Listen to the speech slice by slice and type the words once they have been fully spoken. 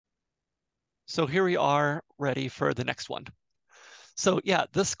So here we are ready for the next one. So yeah,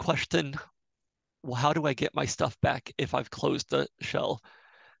 this question, well, how do I get my stuff back if I've closed the shell?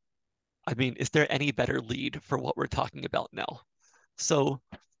 I mean, is there any better lead for what we're talking about now? So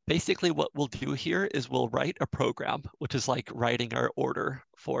basically what we'll do here is we'll write a program, which is like writing our order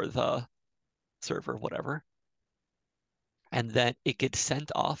for the server, whatever. And then it gets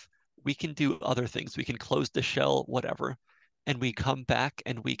sent off. We can do other things. We can close the shell, whatever. And we come back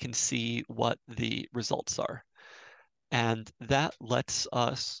and we can see what the results are. And that lets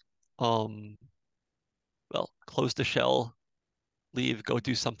us, well, close the shell, leave, go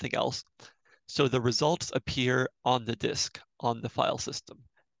do something else. So the results appear on the disk, on the file system,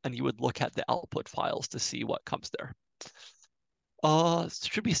 and you would look at the output files to see what comes there.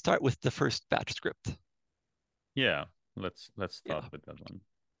 Should we start with the first batch script? Yeah, let's start with that one.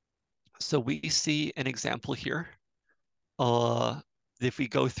 So we see an example here. If we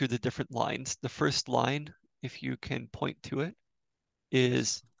go through the different lines, the first line, if you can point to it,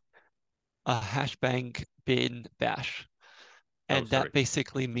 is a hashbang bin bash. And that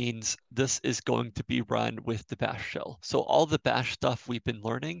basically means this is going to be run with the bash shell. So all the bash stuff we've been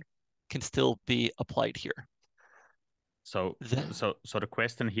learning can still be applied here. So the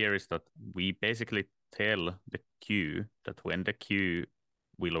question here is that we basically tell the queue that when the queue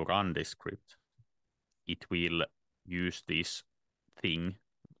will run this script, it will use this thing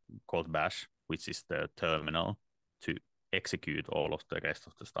called bash, which is the terminal, to execute all of the rest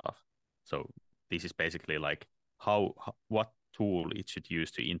of the stuff. So this is basically like what tool it should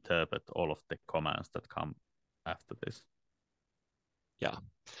use to interpret all of the commands that come after this. Yeah.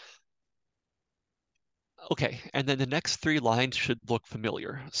 Okay, and then the next three lines should look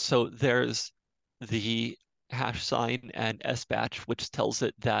familiar. So there's the hash sign and sbatch, which tells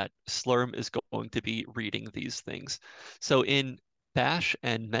it that Slurm is going to be reading these things. So in Bash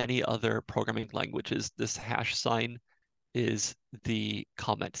and many other programming languages, this hash sign is the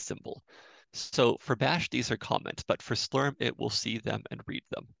comment symbol. So for Bash, these are comments, but for Slurm, it will see them and read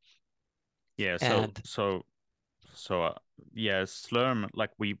them. Yeah, yeah, Slurm,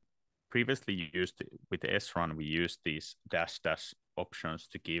 like we previously used with the srun, we used these dash options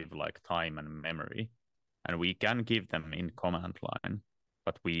to give like time and memory, and we can give them in command line,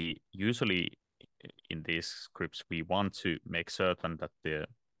 but we usually in these scripts we want to make certain that the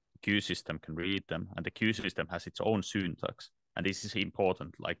queue system can read them, and the queue system has its own syntax, and this is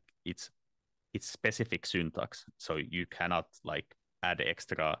important. Like it's specific syntax, so you cannot like add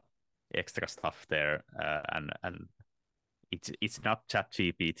extra stuff there, and it's not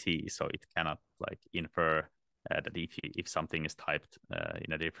ChatGPT, so it cannot like infer that if something is typed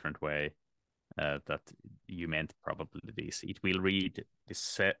in a different way, that you meant probably this. It will read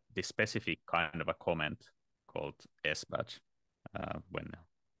this specific kind of a comment called sbatch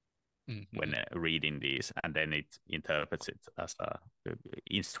when reading these, and then it interprets it as a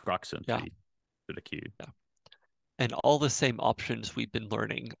instruction to the queue. Yeah. And all the same options we've been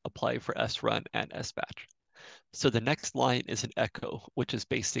learning apply for srun and sbatch. So the next line is an echo, which is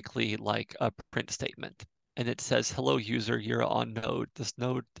basically like a print statement. And it says, hello, user, you're on node. This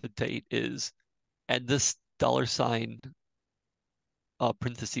node, the date is, and this $sign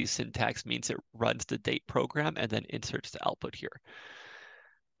parentheses syntax means it runs the date program and then inserts the output here.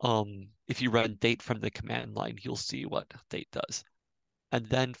 If you run date from the command line, you'll see what date does. And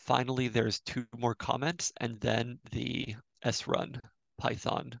then finally, there's two more comments, and then the srun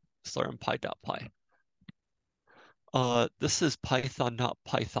Python slurm py.py. This is Python, not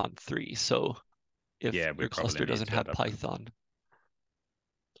Python 3. So if your cluster doesn't have Python,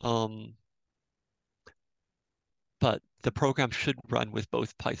 but the program should run with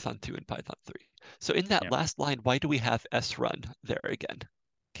both Python 2 and Python 3. So in that last line, why do we have srun there again?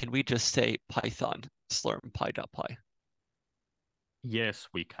 Can we just say Python slurm py.py? Yes,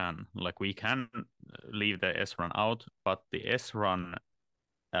 we can. Like we can leave the srun out, but the srun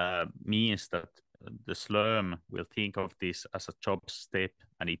means that the Slurm will think of this as a job step,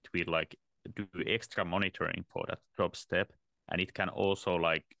 and it will like do extra monitoring for that job step, and it can also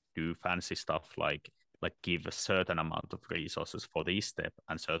like do fancy stuff like give a certain amount of resources for this step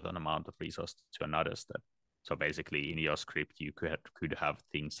and certain amount of resources to another step. So basically, in your script, you could have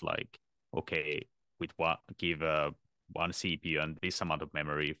things like, okay, with give one CPU and this amount of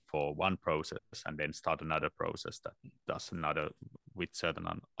memory for one process, and then start another process that does another with certain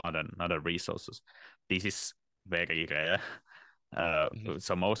other resources. This is very rare.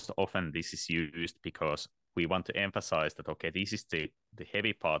 So most often this is used because we want to emphasize that, okay, this is the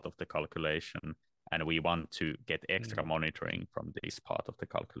heavy part of the calculation, and we want to get extra monitoring from this part of the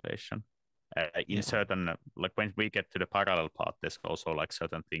calculation. In certain, like when we get to the parallel part, there's also like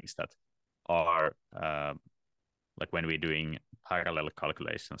certain things that are like when we're doing parallel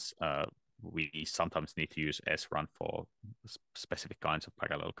calculations, we sometimes need to use srun for specific kinds of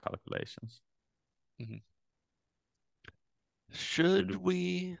parallel calculations. Mm-hmm. Should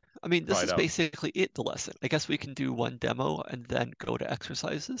we? I mean, this try it is out? basically it, the lesson. I guess we can do one demo and then go to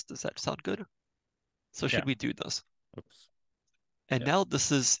exercises. Does that sound good? So should Yeah. we do this? Oops. And Yeah. now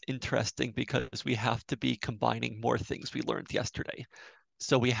this is interesting because we have to be combining more things we learned yesterday.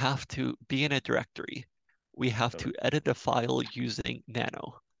 So we have to be in a directory. We have to edit a file using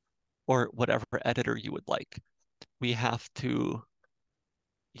Nano or whatever editor you would like. We have to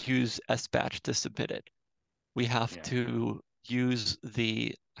use SBatch to submit it. We have Yeah. to use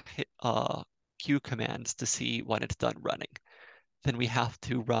the Q commands to see when it's done running. Then we have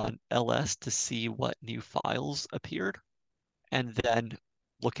to run ls to see what new files appeared, and then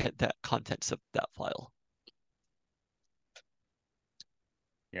look at the contents of that file.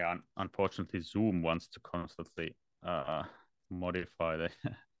 Yeah, unfortunately, Zoom wants to constantly modify the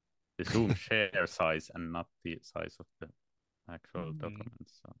Zoom share size and not the size of the actual document.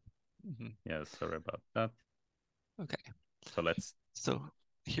 So, yeah, sorry about that. Okay. So let's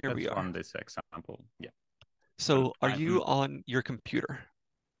we are. run this example. Yeah. So are you on your computer?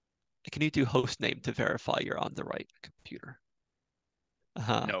 Can you do host name to verify you're on the right computer?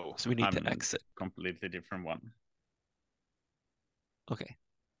 No, so we need to exit. Completely different one. Okay.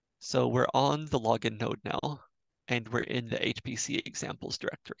 So we're on the login node now, and we're in the HPC examples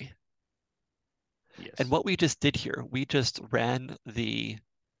directory. Yes. And what we just did here, we just ran the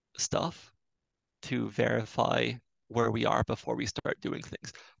stuff to verify where we are before we start doing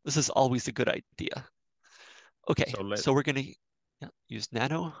things. This is always a good idea. Okay, so we're going to use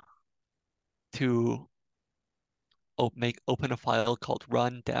Nano to open a file called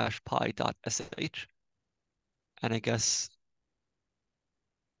run-pi.sh. And I guess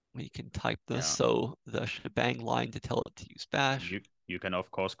we can type this. So the shebang line to tell it to use bash. You can of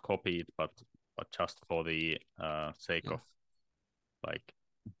course copy it, but just for the sake of like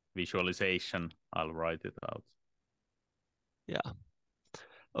visualization, I'll write it out. Yeah.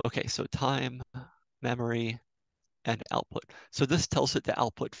 Okay, so time, memory, and output. So this tells it the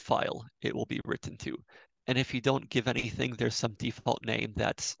output file it will be written to. And if you don't give anything, there's some default name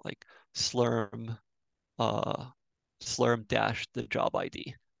that's like Slurm, Slurm dash the job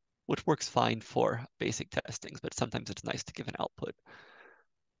ID, which works fine for basic testings, but sometimes it's nice to give an output.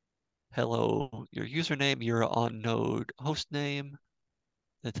 Hello, your username, you're on node host name.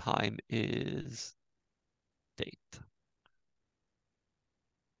 The time is date.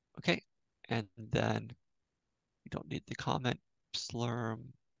 Okay, and then you don't need the comment,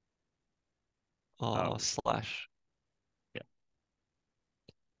 Slurm slash. Yeah.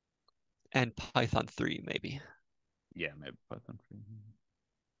 And Python 3 maybe. Yeah, maybe Python 3.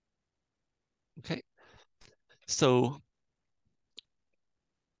 Okay. So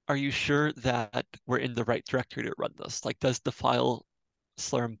are you sure that we're in the right directory to run this? Like, does the file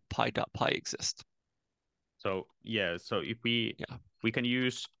slurmpy.py exist? So yeah, so if we can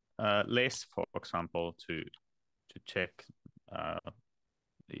use less, for example, to check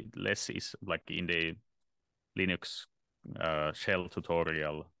less is like in the Linux shell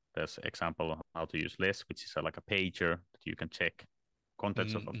tutorial. There's example of how to use less, which is like a pager that you can check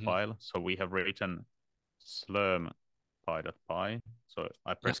contents of a file. So we have written slurm.py. So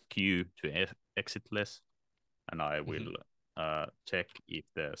I press Q to exit less, and I will check if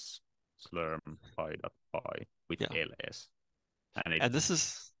there's slurm.py with ls. And this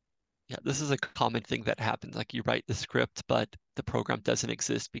is a common thing that happens. Like you write the script, but the program doesn't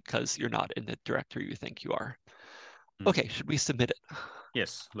exist because you're not in the directory you think you are. Okay, should we submit it?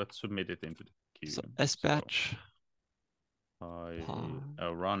 Yes, let's submit it into the queue. So sbatch run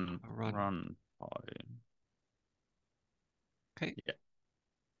pi. Okay. Yeah.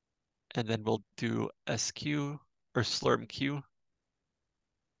 And then we'll do sq or slurmq.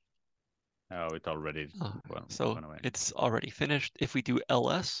 Oh, it already so went away. It's already finished. If we do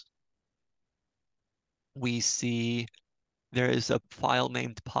ls, we see there is a file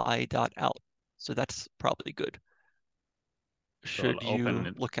named pi.out. So that's probably good. Should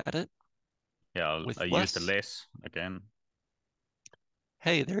you look at it? Yeah, I'll use the less again.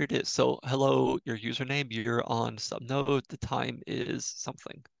 Hey, there it is. So hello, your username, you're on some node, the time is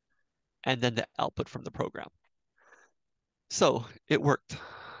something. And then the output from the program. So it worked.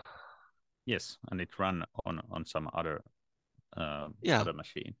 Yes, and it ran on some other other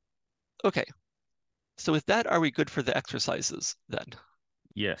machine. Okay. So with that, are we good for the exercises then?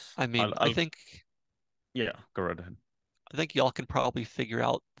 Yes. I mean, I think. Yeah, go right ahead. I think y'all can probably figure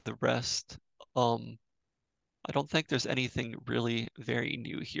out the rest. I don't think there's anything really very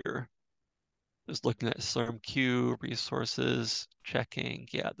new here. Just looking at Slurm queue, resources, checking.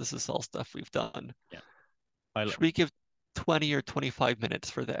 Yeah, this is all stuff we've done. Yeah. I'll, Should we give 20 or 25 minutes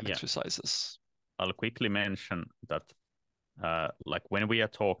for the yeah. exercises? I'll quickly mention that like when we are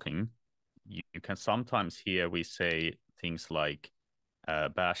talking, you can sometimes hear we say things like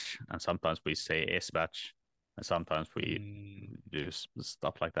bash, and sometimes we say sbatch, and sometimes we do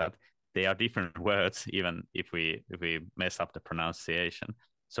stuff like that. They are different words, even if we mess up the pronunciation.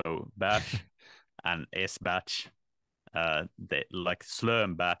 So bash and sbatch, like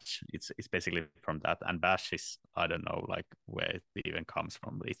Slurm batch, it's basically from that, and bash is, I don't know like where it even comes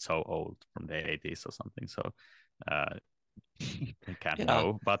from. It's so old, from the 80s or something. So I can't Yeah.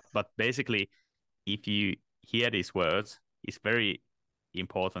 know, but basically, if you hear these words, it's very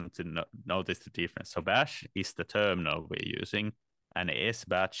important to notice the difference. So bash is the terminal we're using, and S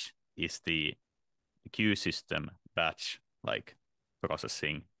batch is the queue system batch, like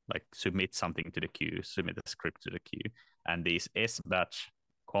processing, like submit something to the queue, submit a script to the queue. And these S batch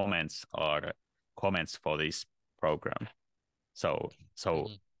comments are comments for this program. So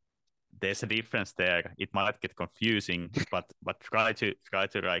there's a difference there. It might get confusing, but try to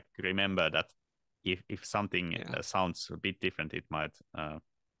like remember that if something sounds a bit different, it might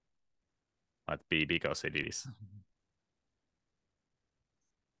be because it is.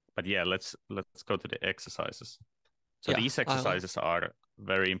 But yeah, let's go to the exercises. So these exercises are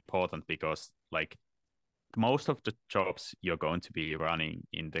very important because like most of the jobs you're going to be running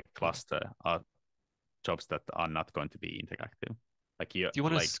in the cluster are jobs that are not going to be interactive. Like do you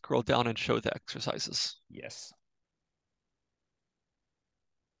want to scroll down and show the exercises? Yes.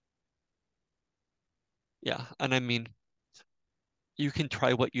 Yeah, and I mean, you can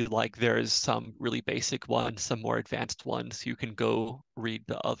try what you like. There's some really basic ones, some more advanced ones. You can go read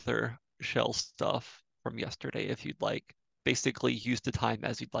the other shell stuff from yesterday if you'd like. Basically, use the time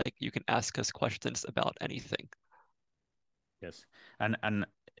as you'd like. You can ask us questions about anything. Yes, and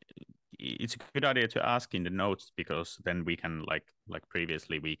it's a good idea to ask in the notes, because then we can like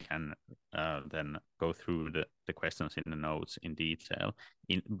previously we can then go through the questions in the notes in detail.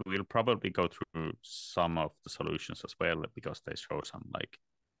 We'll probably go through some of the solutions as well, because they show some like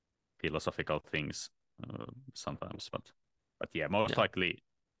philosophical things sometimes. But yeah, most likely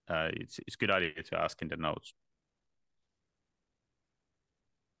it's a good idea to ask in the notes.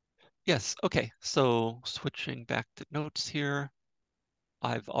 Yes, okay. So switching back to notes here,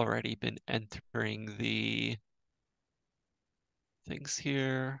 I've already been entering the things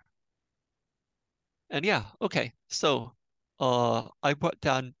here. And yeah, okay. So I brought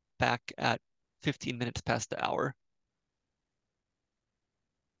down back at 15 minutes past the hour.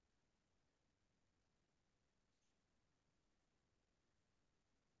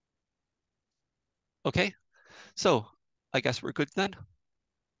 Okay, so I guess we're good then.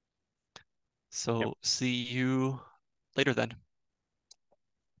 So see you later then.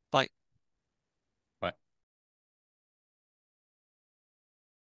 Bye. Bye.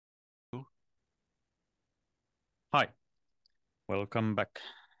 Hi, welcome back.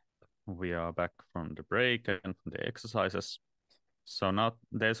 We are back from the break and from the exercises. So now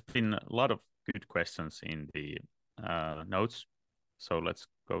there's been a lot of good questions in the notes. So let's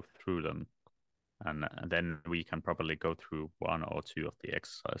go through them, and then we can probably go through one or two of the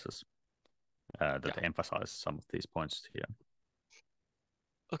exercises that emphasize some of these points here.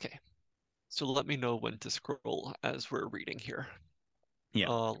 Okay, so let me know when to scroll as we're reading here.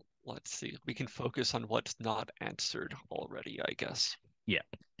 Yeah. Let's see. We can focus on what's not answered already, I guess. Yeah.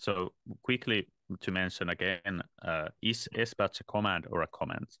 So quickly to mention again, is sbatch a command or a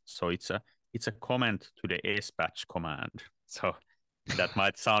comment? So it's a comment to the sbatch command. So that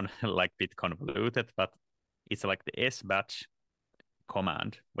might sound like a bit convoluted, but it's like the sbatch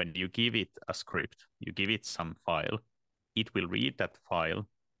command. When you give it a script, you give it some file, it will read that file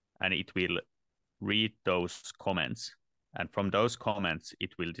and it will read those comments. And from those comments,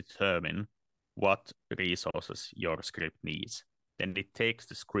 it will determine what resources your script needs. Then it takes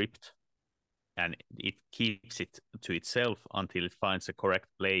the script and it keeps it to itself until it finds a correct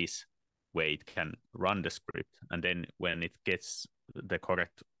place where it can run the script. And then when it gets the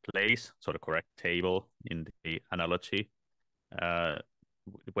correct place, so the correct table in the analogy,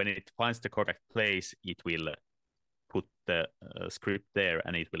 when it finds the correct place, it will put the script there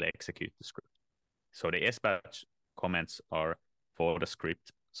and it will execute the script. So the sbatch comments are for the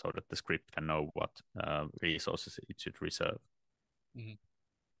script, so that the script can know what resources it should reserve. Mm-hmm.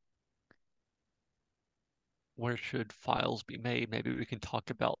 Where should files be made? Maybe we can talk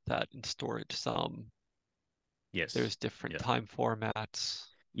about that in storage some. Yes. There's different time formats.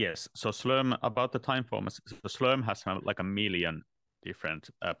 Yes. So Slurm, about the time formats, so Slurm has like a million different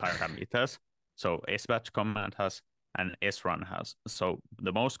parameters. So sbatch command has and srun has. So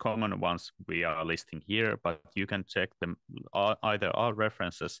the most common ones we are listing here, but you can check them either our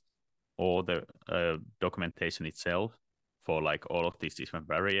references or the documentation itself for like all of these different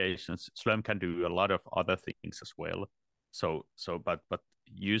variations. Slurm can do a lot of other things as well. But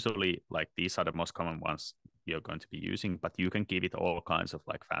usually like these are the most common ones you're going to be using, but you can give it all kinds of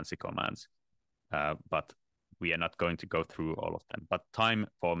like fancy commands. But we are not going to go through all of them. But time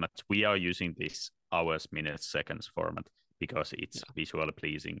formats, we are using this hours, minutes, seconds format because it's visually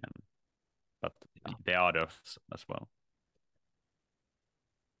pleasing, but there are others as well.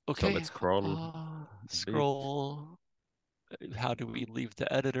 Okay. So let's scroll. Scroll. How do we leave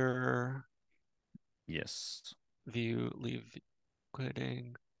the editor? Yes. View, leave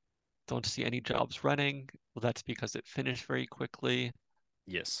quitting. Don't see any jobs running. Well, that's because it finished very quickly.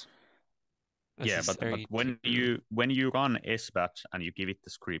 Yes. Yeah, but when you run sbatch and you give it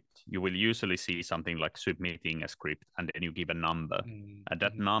the script, you will usually see something like submitting a script, and then you give a number, and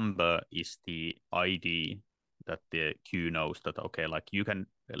that number is the ID that the queue knows that okay, like you can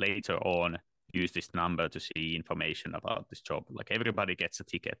later on use this number to see information about this job. Like everybody gets a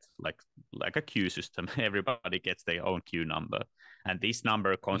ticket, like a queue system. Everybody gets their own queue number, and this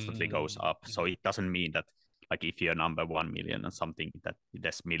number constantly goes up. So it doesn't mean that like if you're number 1 million and something that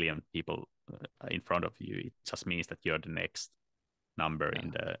there's million people in front of you, it just means that you're the next number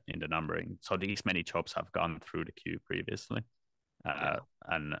in the numbering. So these many jobs have gone through the queue previously,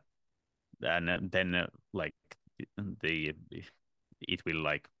 and then like it will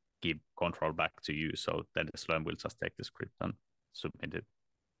like give control back to you. So then the Slurm will just take the script and submit it.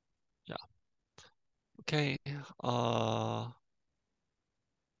 Yeah. Okay.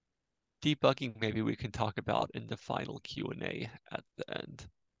 Debugging maybe we can talk about in the final Q&A at the end.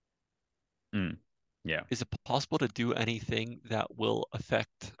 Yeah. Is it possible to do anything that will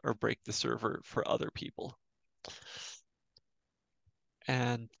affect or break the server for other people?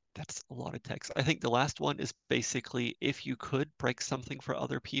 And that's a lot of text. I think the last one is basically if you could break something for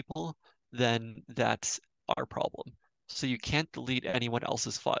other people, then that's our problem. So you can't delete anyone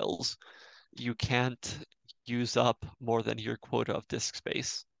else's files. You can't use up more than your quota of disk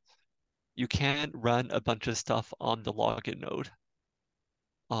space. You can run a bunch of stuff on the login node,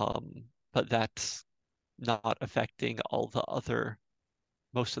 but that's not affecting all the other,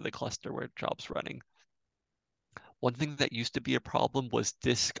 most of the cluster where job's running. One thing that used to be a problem was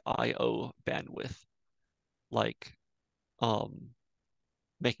disk I/O bandwidth, like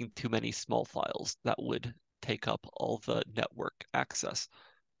making too many small files that would take up all the network access.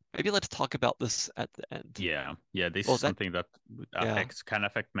 Maybe let's talk about this at the end. Yeah, this is something that can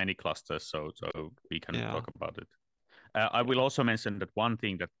affect many clusters, so we can talk about it. I will also mention that one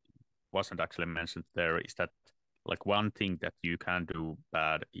thing that wasn't actually mentioned there is that like one thing that you can do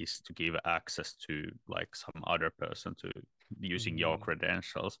bad is to give access to like some other person to using your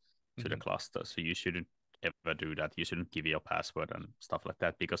credentials to the cluster. So you shouldn't ever do that. You shouldn't give your password and stuff like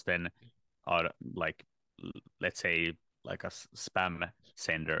that, because then like let's say like a spam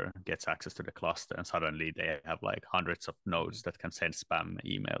sender gets access to the cluster and suddenly they have like hundreds of nodes that can send spam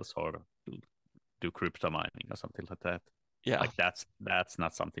emails or do crypto mining or something like that. Like that's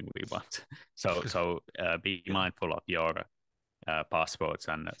not something we want. So be mindful of your passwords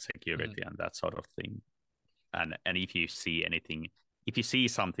and security and that sort of thing. And if you see anything, if you see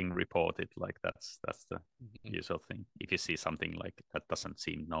something reported, like that's the usual thing. If you see something like that doesn't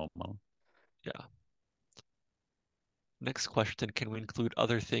seem normal. Yeah. Next question, can we include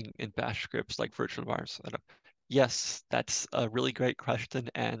other thing in bash scripts like virtual environment setup? Yes, that's a really great question,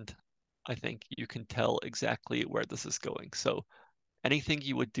 and I think you can tell exactly where this is going. So anything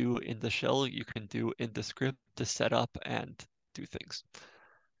you would do in the shell, you can do in the script to set up and do things.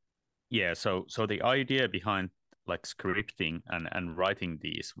 Yeah, so the idea behind like scripting and writing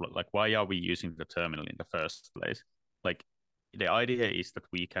these, like why are we using the terminal in the first place? Like the idea is that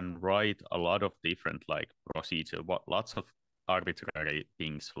we can write a lot of different like procedure, lots of arbitrary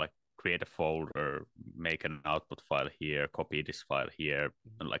things, like create a folder, make an output file here, copy this file here,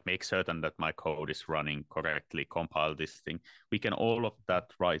 and like make certain that my code is running correctly, compile this thing. We can all of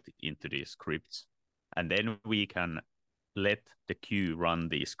that write into these scripts, and then we can let the queue run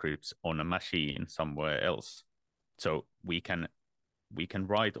these scripts on a machine somewhere else. So we can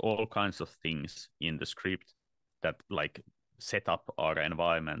write all kinds of things in the script that like set up our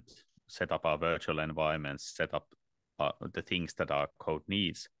environment, set up our virtual environments, set up the things that our code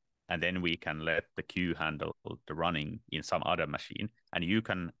needs, and then we can let the queue handle the running in some other machine. And you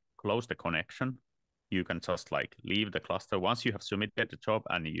can close the connection. You can just like leave the cluster once you have submitted the job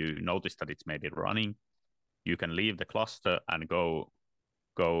and you notice that it's maybe running. You can leave the cluster and go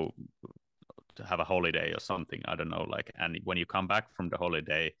to have a holiday or something. I don't know, like, and when you come back from the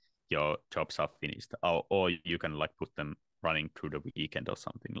holiday, your jobs are finished, or you can like put them running through the weekend or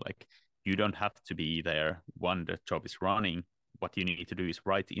something. Like, you don't have to be there when the job is running. What you need to do is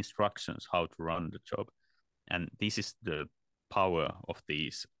write the instructions how to run the job, and this is the power of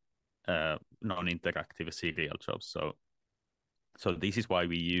these non-interactive serial jobs. So this is why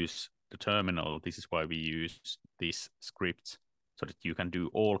we use the terminal. This is why we use these scripts so that you can do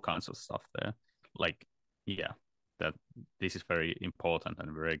all kinds of stuff there. Like, yeah, that this is very important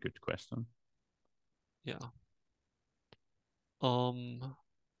and very good question. Yeah.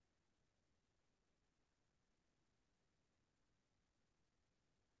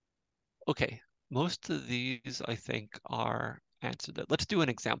 Okay. Most of these I think are answered. Let's do an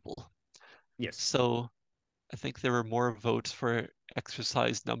example. Yes. So I think there were more votes for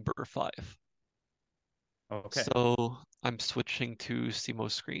exercise number 5. Okay. So I'm switching to SIMO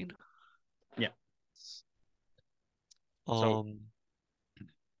screen. Yeah. So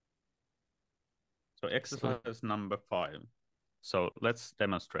exercise number 5. So let's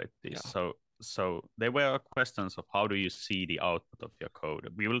demonstrate this. Yeah. So there were questions of how do you see the output of your code.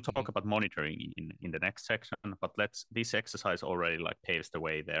 We will talk about monitoring in the next section, but this exercise already like paves the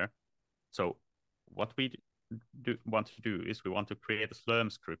way there. So what we want to do is we want to create a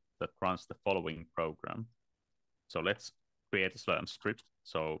Slurm script that runs the following program. So let's create a Slurm script.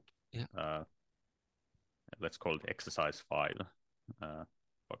 So let's call it exercise 5, for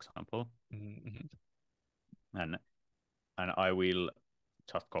example. And I will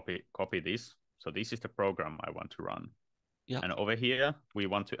just copy this. So this is the program I want to run. Yeah. And over here, we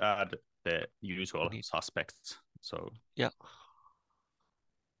want to add the usual suspects. So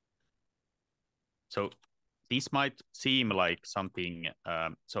So this might seem like something.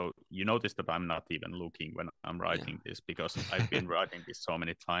 So you notice that I'm not even looking when I'm writing this because I've been writing this so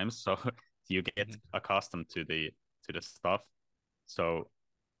many times. So you get accustomed to the stuff. So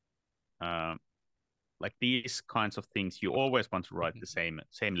like these kinds of things, you always want to write the same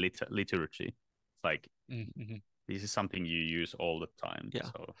liturgy. It's like this is something you use all the time. Yeah.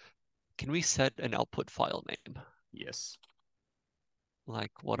 So can we set an output file name? Yes.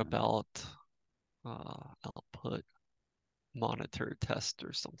 Like what about output monitor test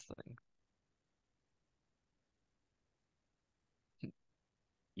or something?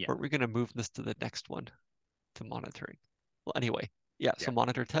 Yeah. Or are we going to move this to the next one to monitoring? Well, anyway, so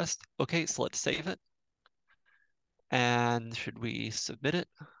monitor test. Okay, so let's save it. And should we submit it?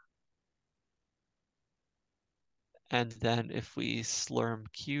 And then if we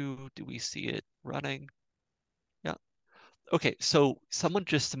slurm Q, do we see it running? Yeah. Okay, so someone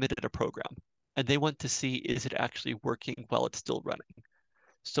just submitted a program and they want to see is it actually working while it's still running.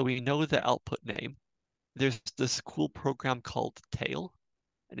 So we know the output name. There's this cool program called tail.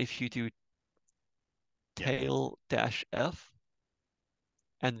 And if you do tail-f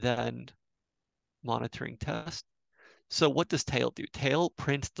and then monitoring test. So what does tail do? Tail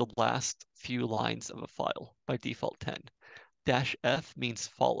prints the last few lines of a file, by default 10. -f means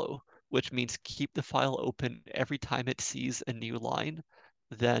follow, which means keep the file open every time it sees a new line,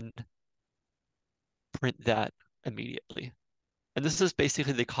 then print that immediately. And this is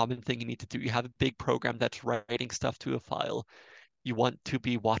basically the common thing you need to do. You have a big program that's writing stuff to a file. You want to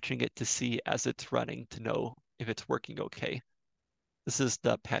be watching it to see as it's running to know if it's working okay. This is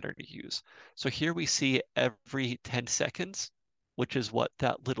the pattern to use. So here we see every 10 seconds, which is what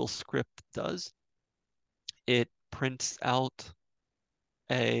that little script does. It prints out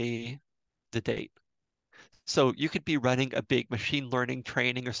the date. So you could be running a big machine learning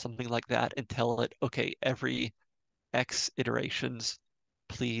training or something like that and tell it, okay, every X iterations,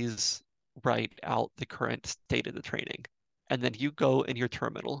 please write out the current state of the training. And then you go in your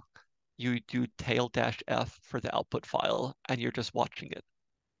terminal, you do tail-f for the output file, and you're just watching it.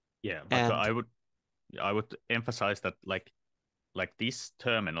 Yeah, but I would emphasize that like this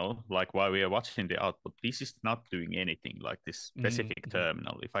terminal, like while we are watching the output, this is not doing anything. Like this specific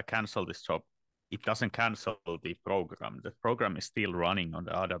terminal, if I cancel this job, it doesn't cancel the program. The program is still running on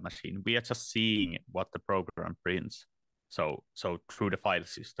the other machine. We are just seeing what the program prints. So through the file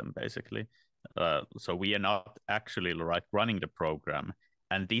system, basically. So we are not actually like running the program.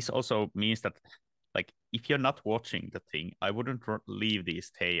 And this also means that like if you're not watching the thing, I wouldn't leave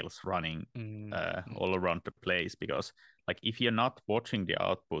these tails running all around the place, because like if you're not watching the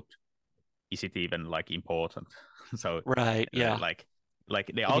output, is it even like important? So right, yeah, like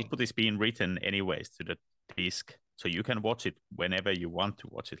the output is being written anyways to the disk, so you can watch it whenever you want to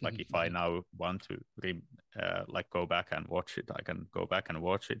watch it. Like if I now want to like go back and watch it, I can go back and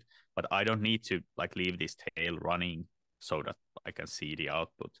watch it, but I don't need to like leave this tail running so that I can see the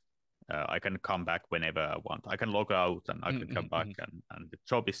output. I can come back whenever I want. I can log out and I can come back, Mm-hmm. and the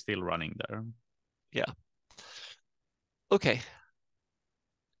job is still running there. Yeah. Okay.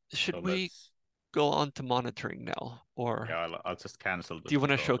 Should So we let's, go on to monitoring now, or yeah, I'll just cancel the do you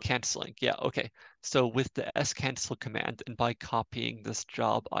want to show tutorial. canceling? Yeah, okay. So with the scancel command and by copying this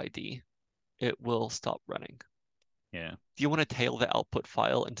job ID, it will stop running. Yeah. Do you want to tail the output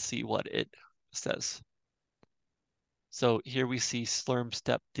file and see what it says? So here we see slurm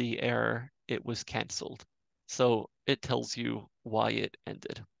step D error, it was canceled. So it tells you why it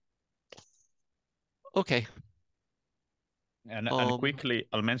ended. Okay. And quickly,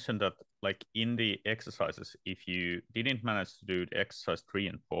 I'll mention that like in the exercises, if you didn't manage to do the exercise 3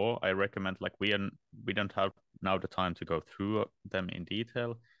 and 4, I recommend, like, we don't have now the time to go through them in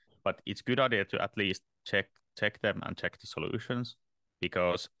detail, but it's good idea to at least check them and check the solutions,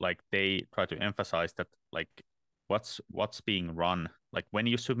 because like they try to emphasize that like what's being run. Like when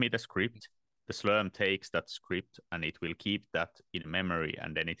you submit a script, the Slurm takes that script and it will keep that in memory,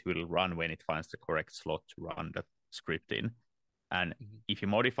 and then it will run when it finds the correct slot to run that script in. And if you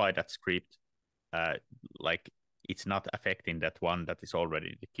modify that script, like it's not affecting that one that is already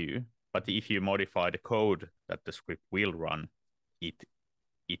in the queue. But if you modify the code that the script will run, it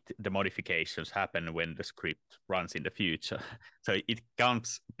the modifications happen when the script runs in the future. So it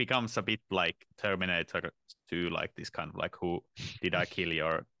becomes a bit like Terminator 2, like this kind of like, who did I kill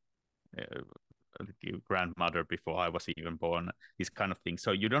your grandmother before I was even born, this kind of thing.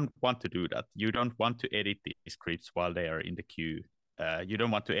 So you don't want to do that. You don't want to edit the scripts while they are in the queue. You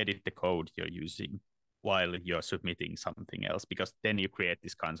don't want to edit the code you're using while you're submitting something else, because then you create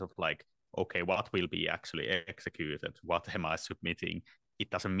these kinds of like, okay, what will be actually executed? What am I submitting? It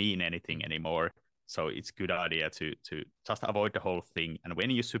doesn't mean anything anymore. So it's a good idea to just avoid the whole thing. And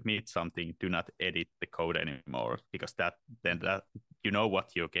when you submit something, do not edit the code anymore, because that you know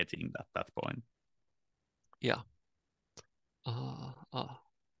what you're getting at that point. Yeah.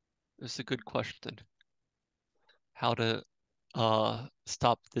 It's a good question. How to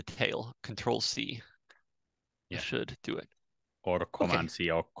stop the tail? Control C Yeah. should do it. Or Okay. Command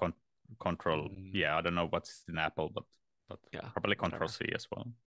C or Control. Mm, Yeah, I don't know what's in Apple, but yeah, probably Control whatever. C as well.